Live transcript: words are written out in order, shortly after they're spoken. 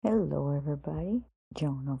Hello, everybody.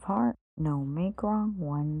 Joan of Heart. No make wrong,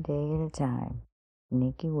 one day at a time.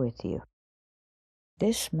 Nikki with you.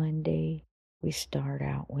 This Monday, we start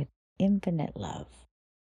out with infinite love.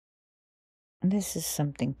 And this is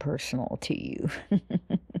something personal to you.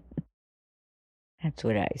 That's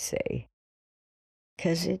what I say.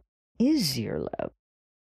 Because it is your love.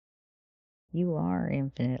 You are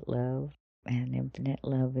infinite love, and infinite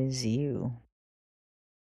love is you.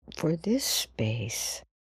 For this space,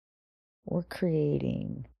 we're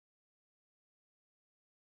creating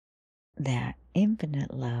that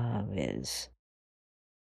infinite love is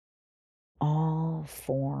all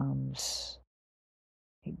forms,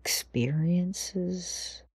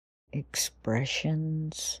 experiences,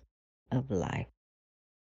 expressions of life.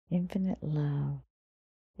 Infinite love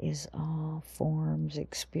is all forms,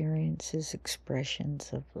 experiences,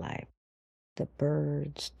 expressions of life. The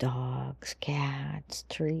birds, dogs, cats,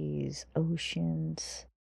 trees, oceans.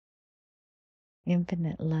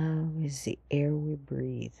 Infinite love is the air we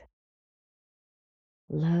breathe.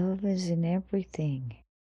 Love is in everything.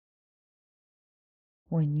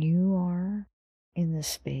 When you are in the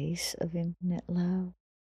space of infinite love,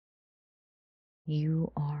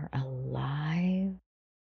 you are alive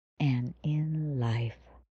and in life.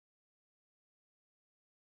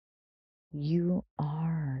 You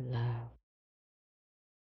are love.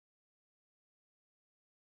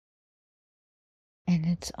 And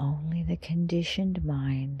it's only the conditioned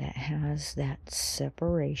mind that has that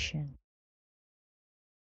separation.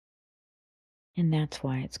 And that's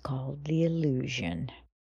why it's called the illusion,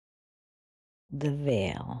 the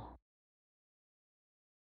veil.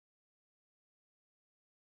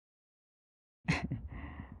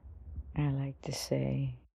 I like to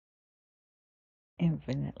say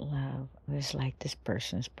infinite love was like this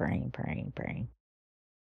person's praying.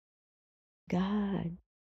 God,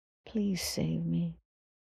 please save me.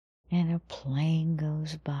 And a plane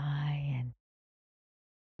goes by and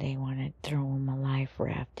they want to throw him a life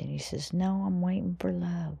raft. And he says, no, I'm waiting for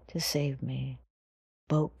love to save me.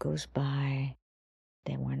 Boat goes by.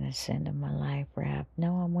 They want to send him a life raft.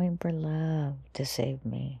 No, I'm waiting for love to save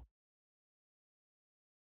me.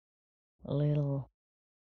 A little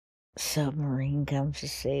submarine comes to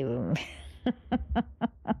save him.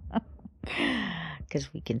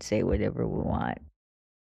 Because we can say whatever we want.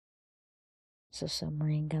 So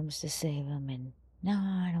submarine comes to save him and no,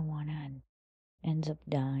 I don't want to. Ends up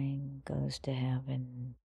dying, goes to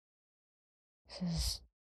heaven. Says,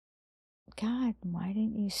 God, why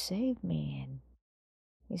didn't you save me? And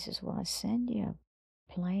he says, well, I send you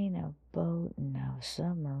a plane, a boat, and a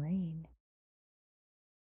submarine.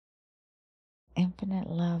 Infinite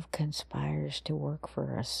love conspires to work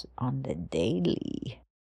for us on the daily.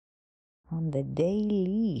 On the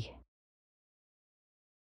daily.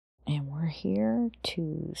 And we're here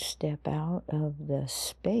to step out of the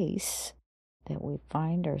space that we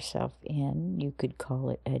find ourselves in. You could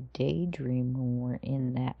call it a daydream when we're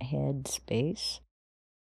in that head space,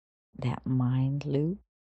 that mind loop.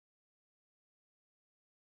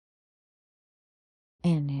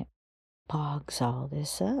 And it bogs all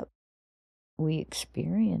this up. We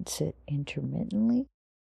experience it intermittently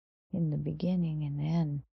in the beginning, and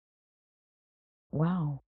then,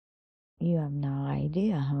 wow, you have no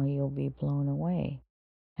idea how you'll be blown away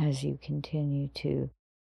as you continue to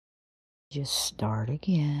just start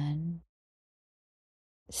again,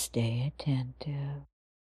 stay attentive,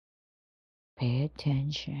 pay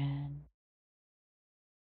attention,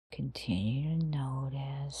 continue to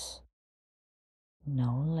notice,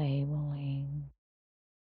 no labeling,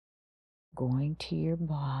 going to your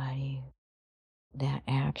body, that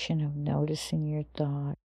action of noticing your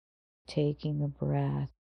thought, taking a breath,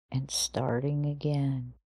 and starting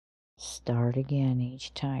again. Start again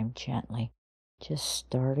each time gently. Just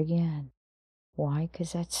start again. Why?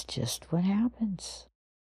 Because that's just what happens.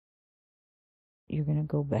 You're going to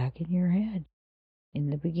go back in your head, in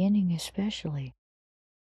the beginning especially.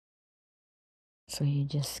 So you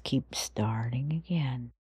just keep starting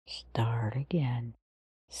again. Start again.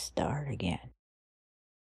 Start again.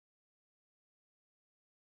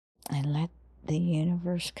 And let the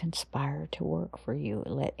universe conspire to work for you.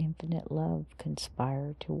 Let infinite love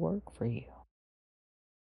conspire to work for you.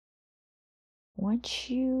 Once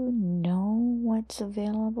you know what's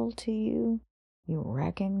available to you, you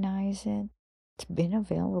recognize it. It's been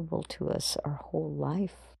available to us our whole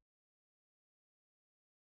life.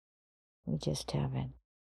 We just haven't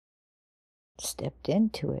stepped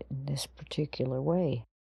into it in this particular way.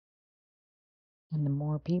 And the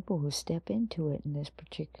more people who step into it in this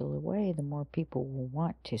particular way, the more people will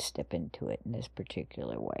want to step into it in this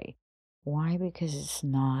particular way. Why? Because it's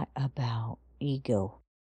not about ego.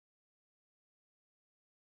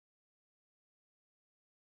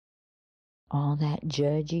 all that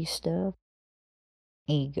judgy stuff,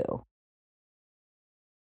 ego.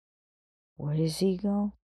 What is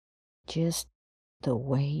ego? Just the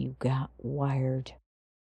way you got wired.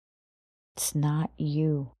 It's not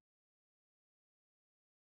you.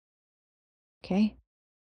 Okay?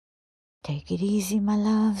 Take it easy, my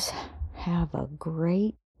loves. Have a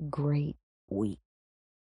great, great week.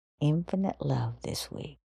 Infinite love this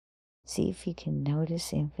week. See if you can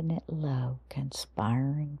notice infinite love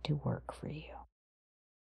conspiring to work for you.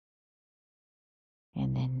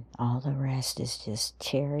 And then all the rest is just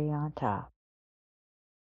cherry on top.